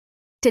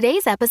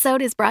Today's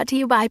episode is brought to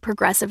you by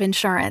Progressive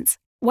Insurance.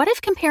 What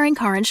if comparing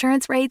car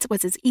insurance rates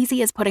was as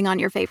easy as putting on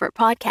your favorite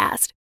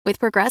podcast? With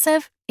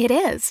Progressive, it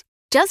is.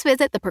 Just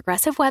visit the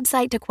Progressive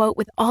website to quote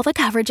with all the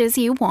coverages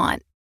you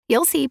want.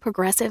 You'll see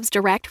Progressive's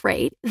direct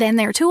rate, then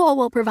their tool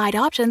will provide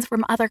options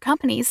from other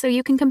companies so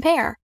you can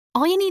compare.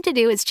 All you need to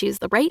do is choose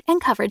the rate and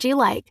coverage you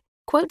like.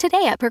 Quote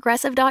today at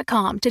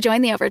Progressive.com to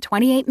join the over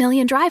 28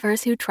 million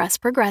drivers who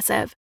trust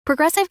Progressive.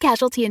 Progressive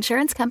Casualty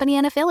Insurance Company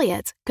and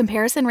Affiliates.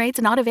 Comparison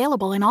rates not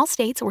available in all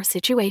states or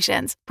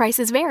situations.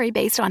 Prices vary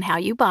based on how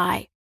you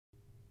buy.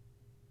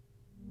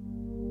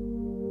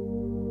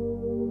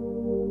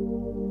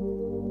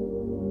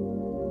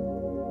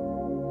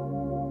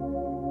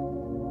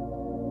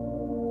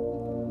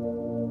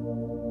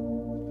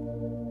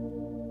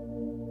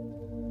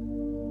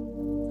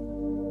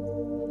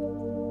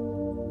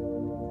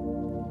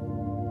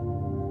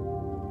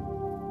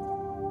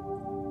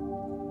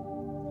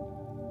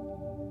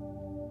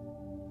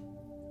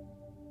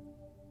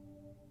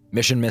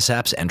 Mission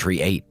Mishaps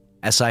Entry 8,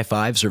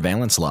 SI-5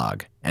 Surveillance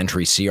Log,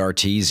 Entry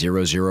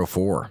CRT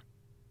 004.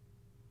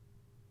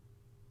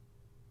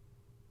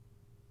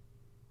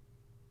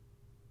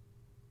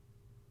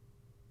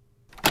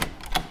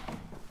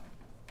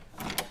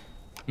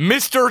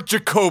 Mr.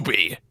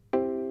 Jacoby!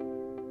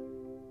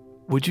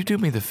 Would you do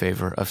me the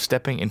favor of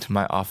stepping into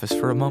my office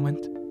for a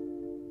moment?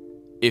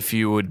 If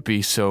you would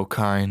be so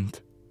kind.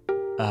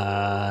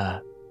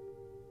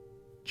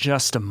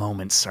 Just a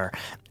moment, sir.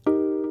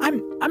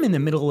 I'm in the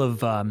middle of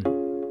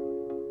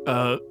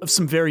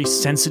some very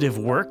sensitive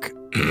work,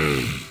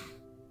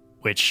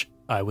 which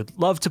I would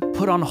love to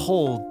put on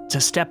hold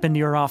to step into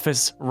your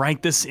office right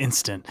this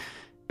instant.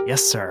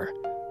 Yes, sir.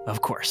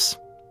 Of course.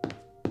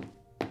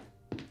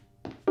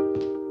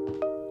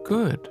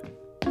 Good.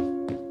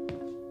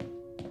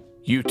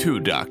 You too,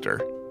 Doctor.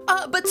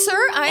 But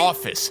sir,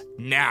 Office,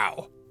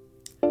 now!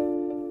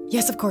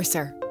 Yes, of course,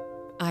 sir.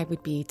 I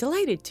would be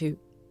delighted to.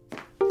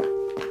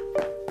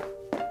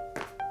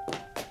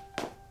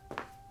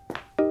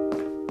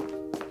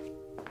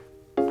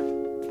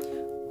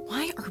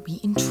 Why are we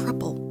in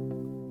trouble?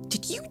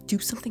 Did you do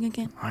something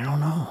again? I don't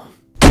know.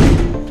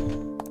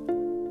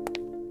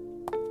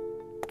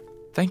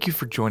 Thank you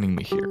for joining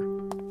me here.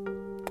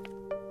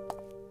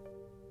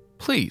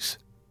 Please,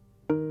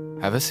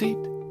 have a seat.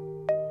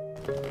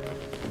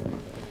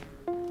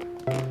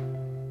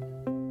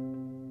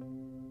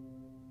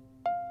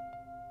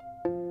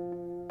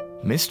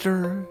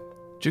 Mr.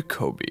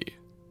 Jacoby,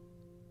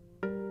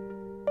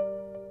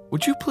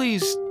 would you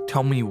please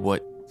tell me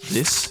what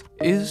this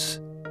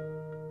is?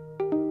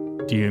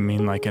 Do you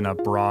mean like in a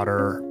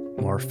broader,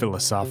 more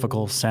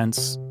philosophical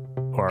sense?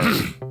 Or,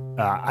 it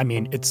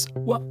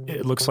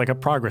looks like a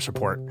progress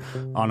report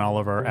on all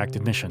of our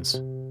active missions.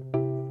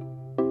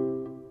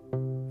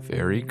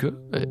 Very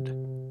good.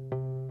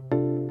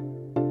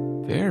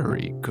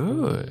 Very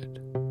good.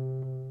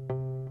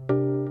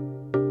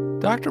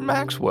 Dr.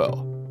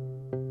 Maxwell,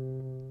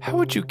 how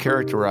would you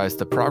characterize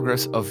the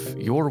progress of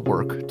your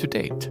work to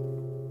date?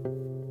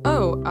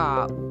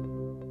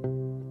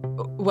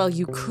 Well,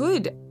 you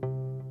could.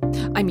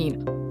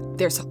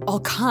 There's all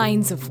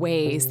kinds of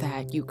ways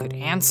that you could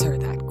answer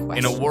that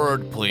question. In a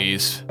word,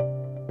 please.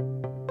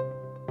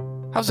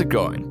 How's it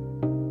going?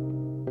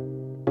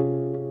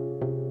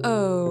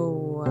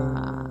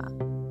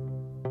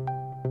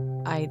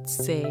 I'd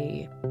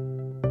say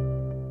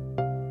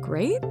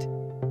great?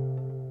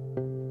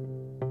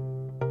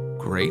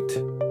 Great?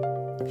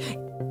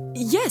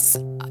 Yes,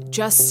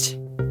 just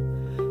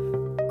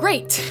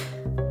great.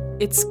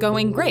 It's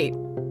going great.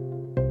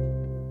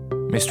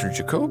 Mr.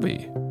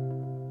 Jacoby,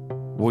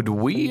 would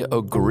we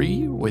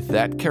agree with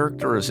that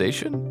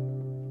characterization?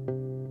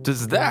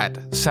 Does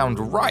that sound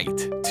right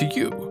to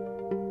you?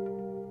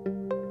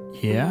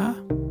 Yeah?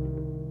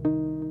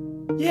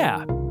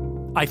 Yeah.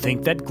 I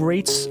think that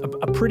great's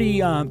a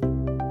pretty,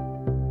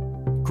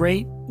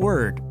 great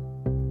word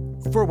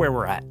for where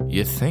we're at.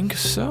 You think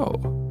so?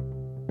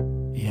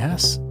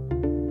 Yes.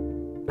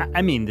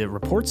 The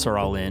reports are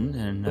all in,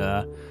 and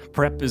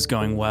prep is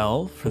going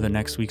well for the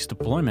next week's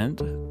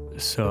deployment.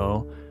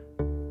 So,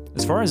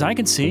 as far as I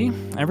can see,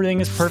 everything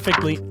is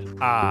perfectly...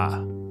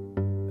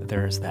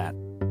 there's that.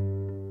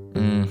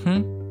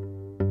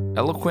 Mm-hmm.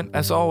 Eloquent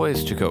as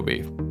always,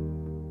 Jacoby.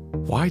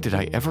 Why did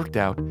I ever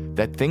doubt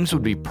that things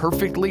would be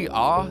perfectly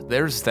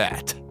there's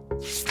that?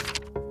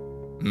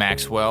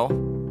 Maxwell?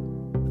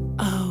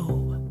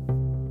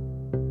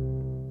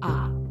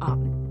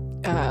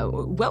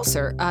 Well,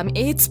 sir,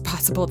 it's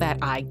possible that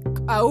I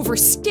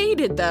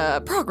overstated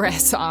the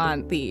progress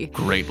on the...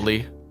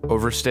 Greatly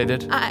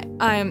overstated?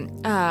 I'm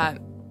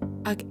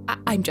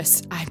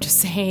just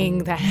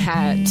saying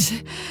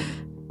that...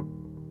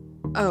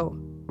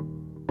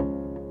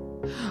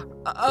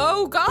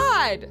 Oh,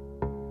 God!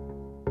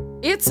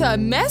 It's a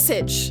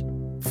message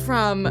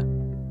from...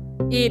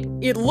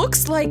 It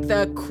looks like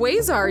the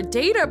Quasar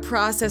data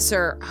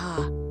processor.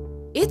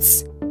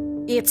 It's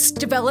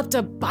developed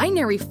a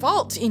binary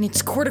fault in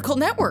its cortical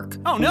network.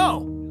 Oh,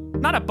 no!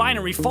 Not a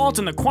binary fault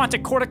in the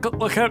quantic cortical...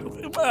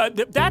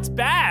 that's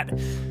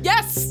bad!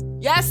 Yes!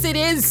 Yes, it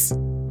is.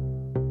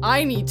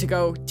 I need to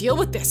go deal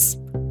with this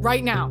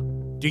right now.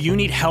 Do you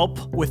need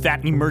help with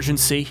that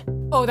emergency?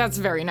 Oh, that's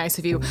very nice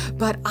of you,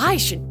 but I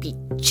should be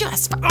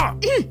just fine.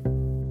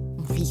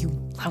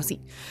 You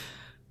lousy.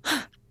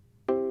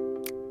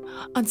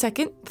 On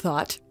second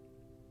thought,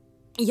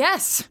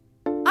 yes,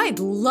 I'd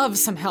love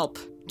some help,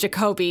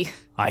 Jacoby.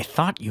 I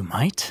thought you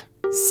might.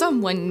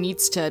 Someone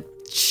needs to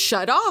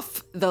shut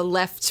off the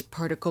left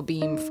particle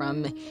beam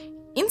from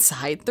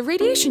inside the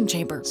radiation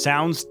chamber.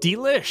 Sounds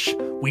delish.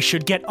 We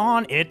should get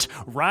on it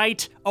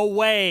right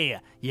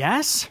away.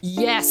 Yes?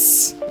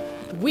 Yes,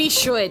 we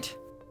should.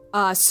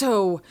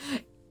 So,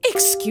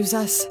 excuse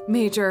us,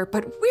 Major,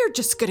 but we're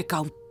just gonna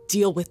go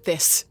deal with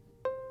this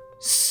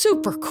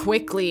super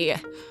quickly.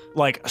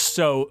 Like,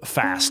 so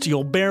fast.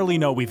 You'll barely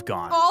know we've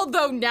gone.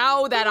 Although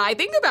now that I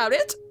think about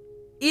it,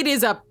 it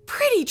is a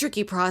pretty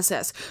tricky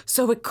process,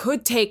 so it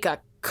could take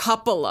a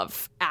couple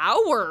of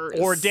hours.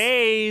 Or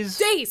days.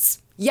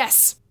 Days!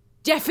 Yes,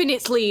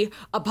 definitely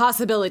a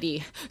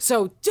possibility.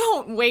 So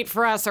don't wait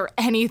for us or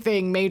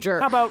anything, Major.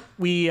 How about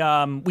we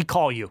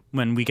call you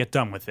when we get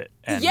done with it?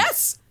 And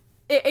Yes!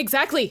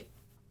 Exactly.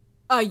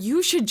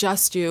 You should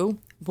just do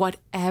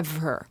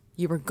whatever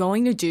you were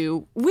going to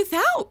do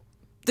without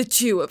the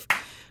two of...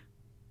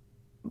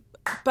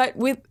 But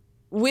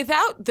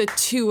without the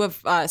two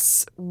of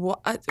us,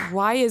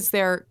 why is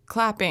there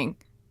clapping?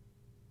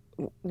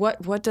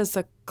 What does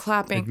the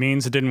clapping... It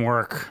means it didn't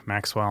work,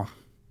 Maxwell.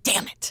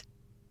 Damn it.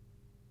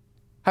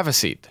 Have a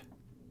seat.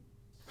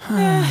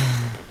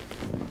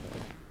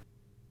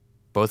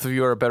 Both of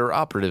you are better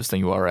operatives than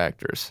you are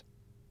actors.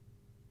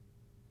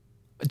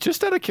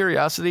 Just out of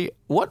curiosity,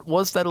 what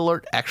was that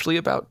alert actually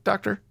about,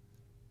 Doctor?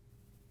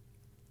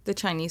 The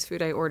Chinese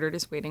food I ordered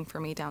is waiting for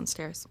me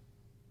downstairs.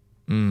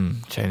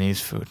 Chinese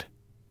food.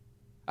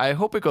 I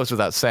hope it goes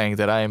without saying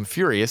that I am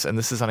furious and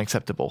this is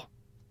unacceptable.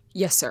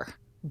 Yes, sir.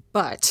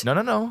 But...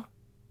 No.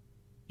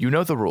 You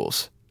know the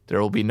rules.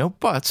 There will be no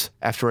buts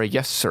after a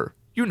yes, sir.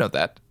 You know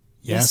that.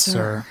 Yes,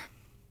 sir.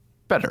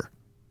 Better.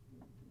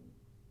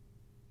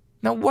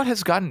 Now, what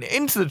has gotten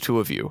into the two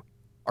of you?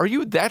 Are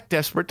you that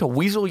desperate to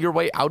weasel your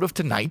way out of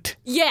tonight?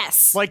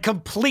 Yes! Like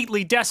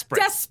completely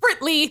desperate.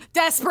 Desperately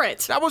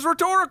desperate! That was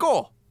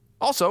rhetorical.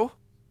 Also,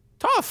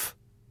 tough.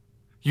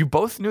 You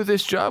both knew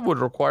this job would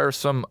require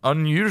some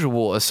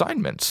unusual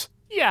assignments.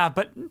 Yeah,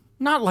 but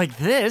not like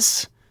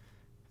this.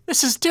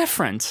 This is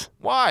different.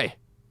 Why?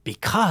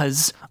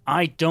 Because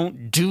I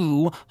don't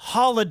do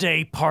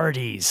holiday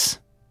parties.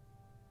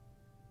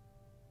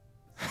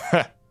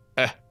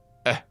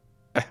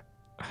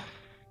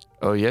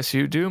 Oh, yes,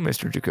 you do,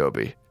 Mr.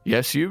 Jacoby.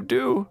 Yes, you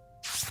do.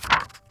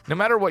 No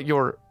matter what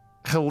your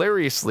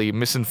hilariously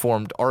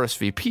misinformed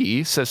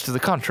RSVP says to the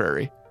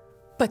contrary.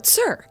 But,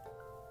 sir,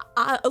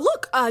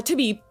 look, to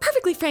be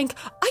perfectly frank,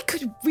 I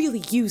could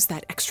really use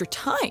that extra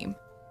time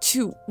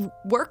to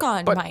work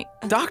on my...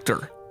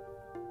 Doctor,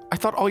 I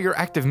thought all your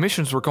active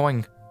missions were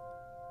going...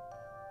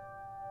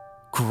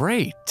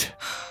 great.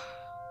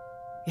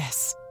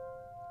 Yes.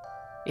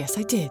 Yes,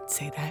 I did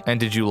say that. And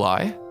did you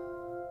lie?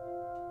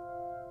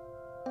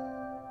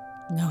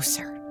 No,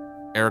 sir.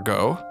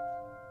 Ergo,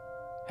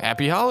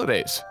 happy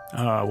holidays.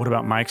 What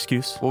about my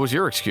excuse? What was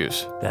your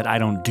excuse? That I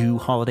don't do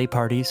holiday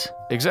parties?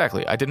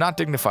 Exactly. I did not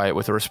dignify it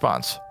with a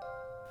response.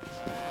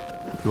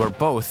 You are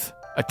both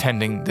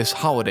attending this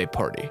holiday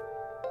party.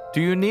 Do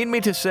you need me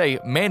to say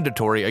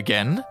mandatory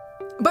again?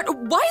 But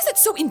why is it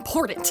so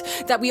important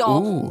that we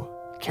all... Ooh,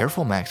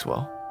 careful,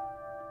 Maxwell.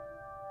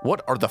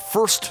 What are the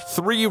first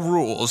 3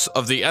 rules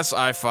of the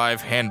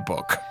SI5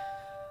 handbook?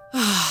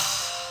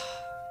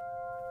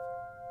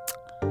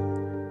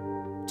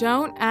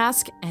 Don't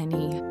ask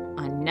any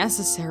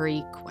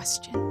unnecessary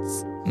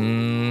questions.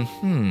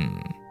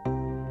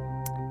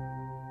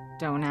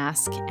 Don't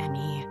ask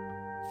any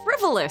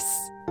frivolous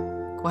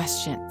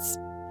questions.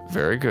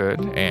 Very good.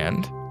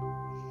 And?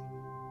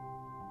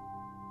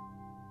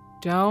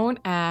 Don't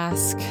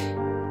ask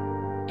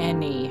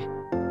any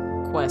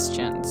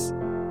questions.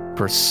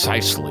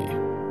 Precisely.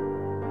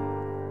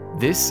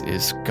 This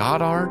is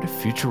Goddard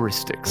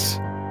Futuristics.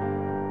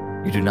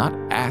 You do not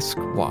ask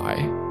why.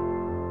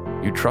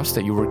 You trust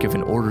that you were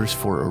given orders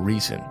for a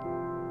reason.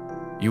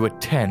 You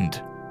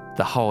attend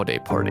the holiday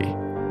party.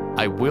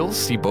 I will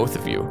see both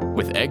of you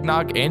with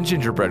eggnog and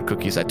gingerbread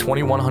cookies at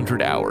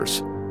 2100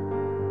 hours.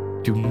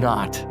 Do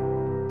not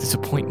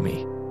disappoint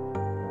me.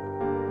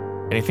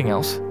 Anything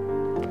else?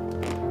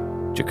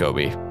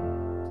 Jacoby.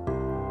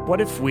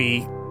 What if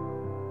we,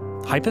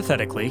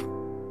 hypothetically,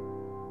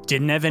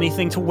 didn't have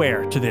anything to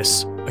wear to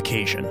this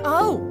occasion?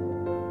 Oh,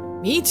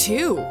 me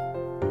too.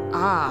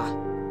 I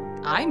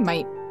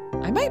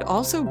might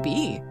also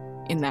be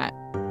in that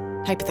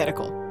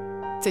hypothetical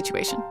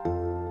situation.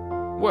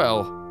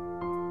 Well,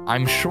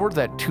 I'm sure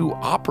that 2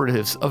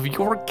 operatives of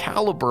your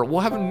caliber will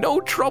have no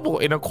trouble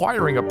in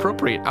acquiring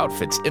appropriate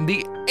outfits in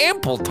the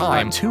ample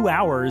time. 2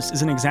 hours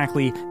isn't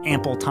exactly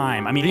ample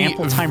time. I mean,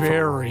 ample time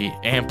very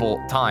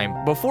ample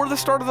time before the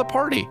start of the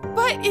party.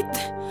 But it...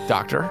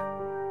 Doctor,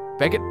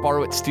 beg it,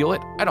 borrow it, steal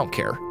it, I don't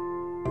care.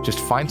 Just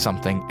find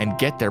something and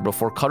get there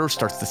before Cutter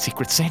starts the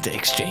Secret Santa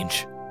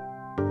exchange.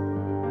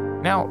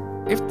 Now,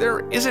 if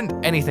there isn't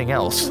anything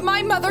else...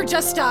 My mother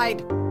just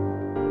died.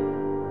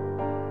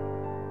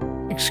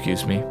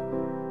 Excuse me?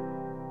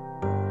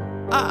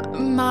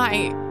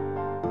 My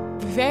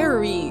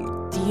very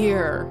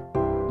dear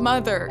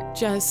mother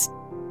just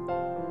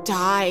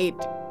died.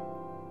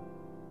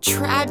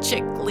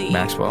 Tragically.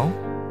 Maxwell,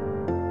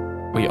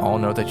 we all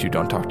know that you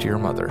don't talk to your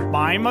mother.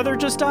 My mother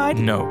just died?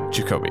 No,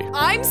 Jacoby.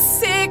 I'm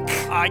sick.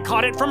 I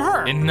caught it from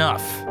her.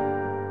 Enough.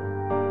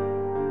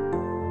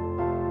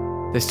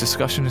 This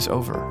discussion is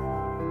over.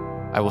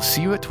 I will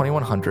see you at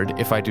 2100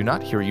 if I do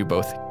not hear you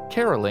both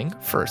caroling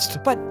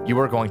first. But you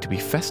are going to be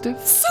festive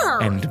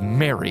Sir. and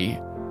merry,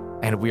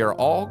 and we are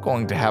all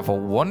going to have a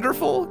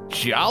wonderful,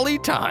 jolly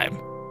time.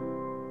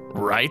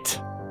 Right?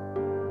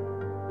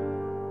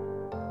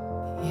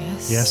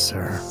 Yes. Yes,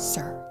 sir.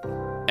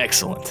 Sir.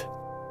 Excellent.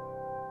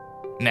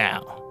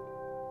 Now,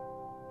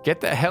 get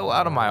the hell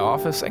out of my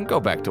office and go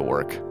back to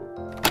work.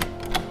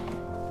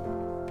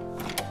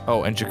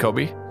 Oh, and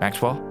Jacoby,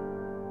 Maxwell,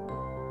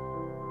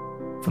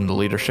 from the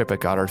leadership at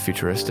Goddard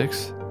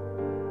Futuristics,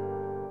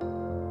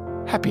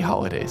 happy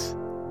holidays.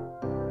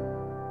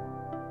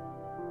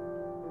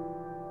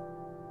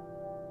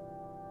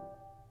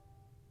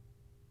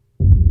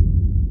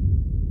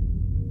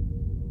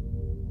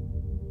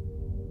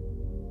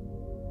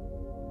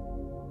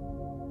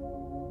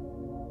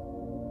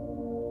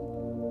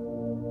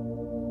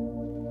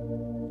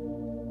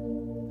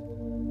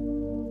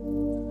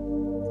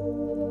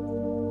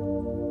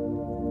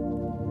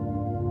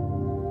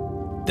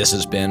 This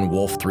has been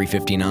Wolf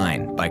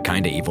 359 by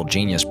Kinda Evil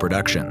Genius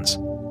Productions.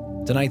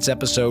 Tonight's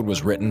episode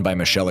was written by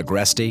Michelle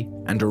Agresti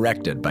and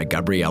directed by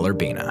Gabrielle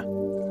Urbina.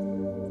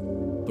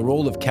 The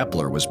role of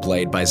Kepler was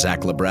played by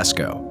Zach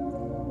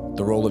Labresco.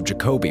 The role of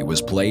Jacoby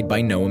was played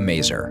by Noah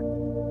Mazer.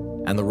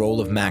 And the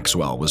role of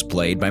Maxwell was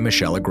played by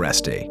Michelle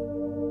Agresti.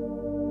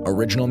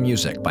 Original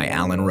music by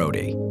Alan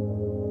Rohde.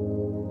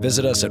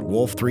 Visit us at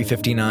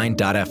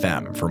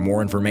wolf359.fm for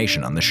more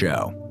information on the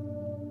show.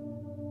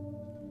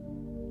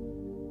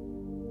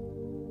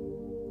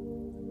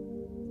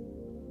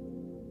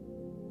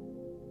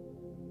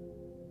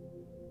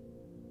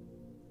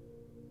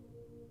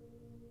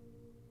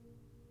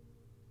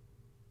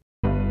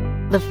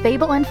 The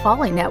Fable and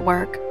Folly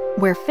Network,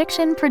 where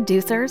fiction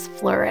producers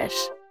flourish.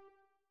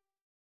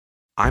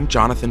 I'm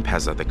Jonathan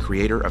Pezza, the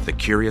creator of the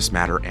Curious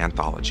Matter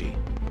anthology.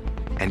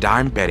 And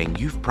I'm betting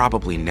you've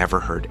probably never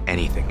heard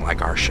anything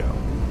like our show.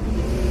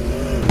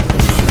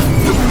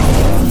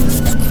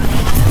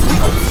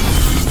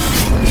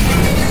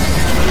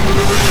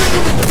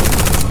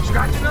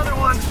 Scratch another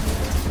one.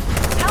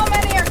 How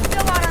many are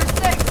still on our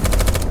six?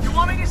 You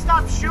want me to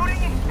stop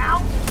shooting and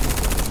count?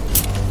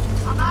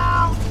 I'm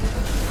out.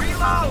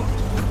 Reload.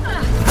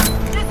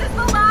 This is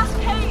the last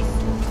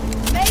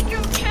case. Make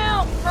him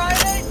count,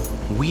 Friday.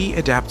 We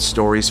adapt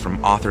stories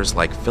from authors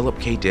like Philip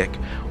K. Dick,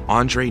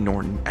 Andre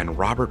Norton, and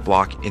Robert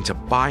Bloch into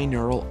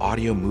binaural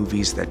audio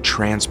movies that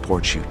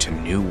transport you to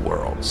new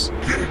worlds.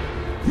 Hey,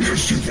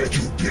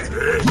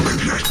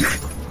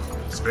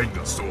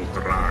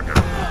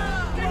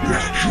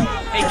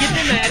 get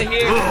them out of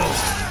here!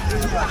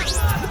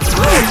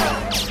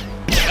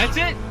 That's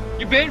it!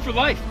 You're banned for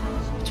life.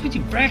 Between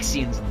you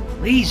Braxians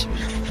and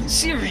lasers.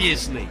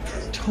 Seriously.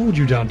 Told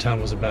you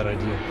downtown was a bad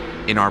idea.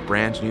 In our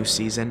brand new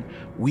season,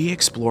 we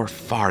explore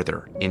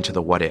farther into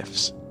the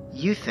what-ifs.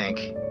 You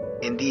think,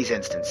 in these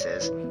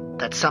instances,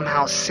 that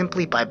somehow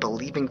simply by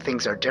believing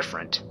things are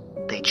different,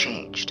 they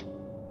changed.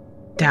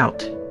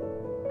 Doubt.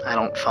 I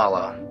don't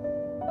follow.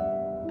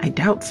 I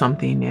doubt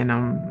something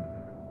and,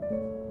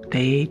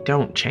 they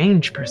don't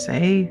change per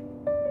se.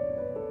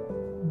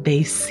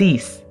 They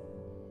cease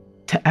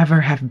to ever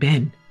have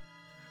been.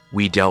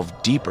 We delve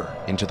deeper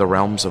into the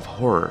realms of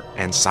horror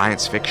and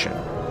science fiction.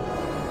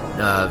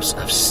 Nerves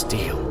of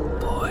steel,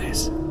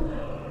 boys.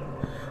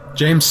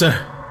 James,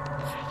 sir.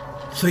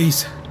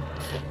 Please.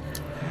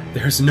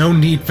 There's no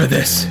need for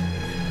this.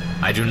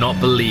 I do not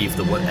believe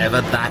that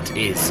whatever that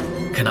is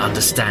can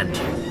understand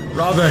you.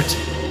 Robert,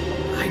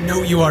 I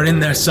know you are in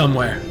there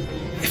somewhere.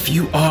 If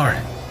you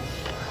are,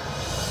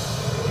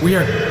 we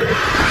are...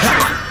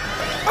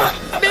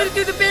 Made it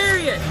through the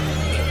barrier!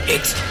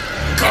 It's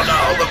got a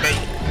hold of me.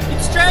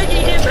 It's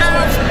dragging him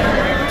out!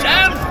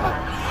 Damn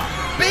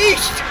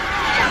beast!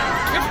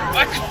 If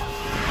I could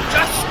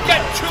just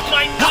get to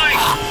my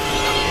knife!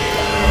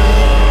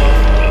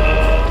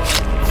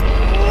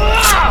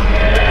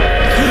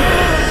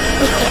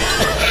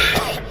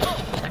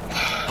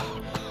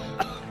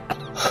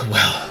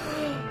 Well,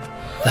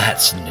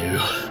 that's new.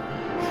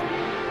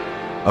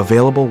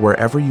 Available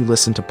wherever you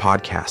listen to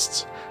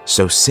podcasts.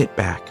 So sit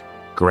back,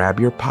 grab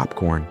your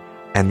popcorn,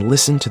 and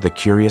listen to the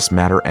Curious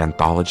Matter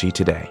anthology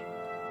today.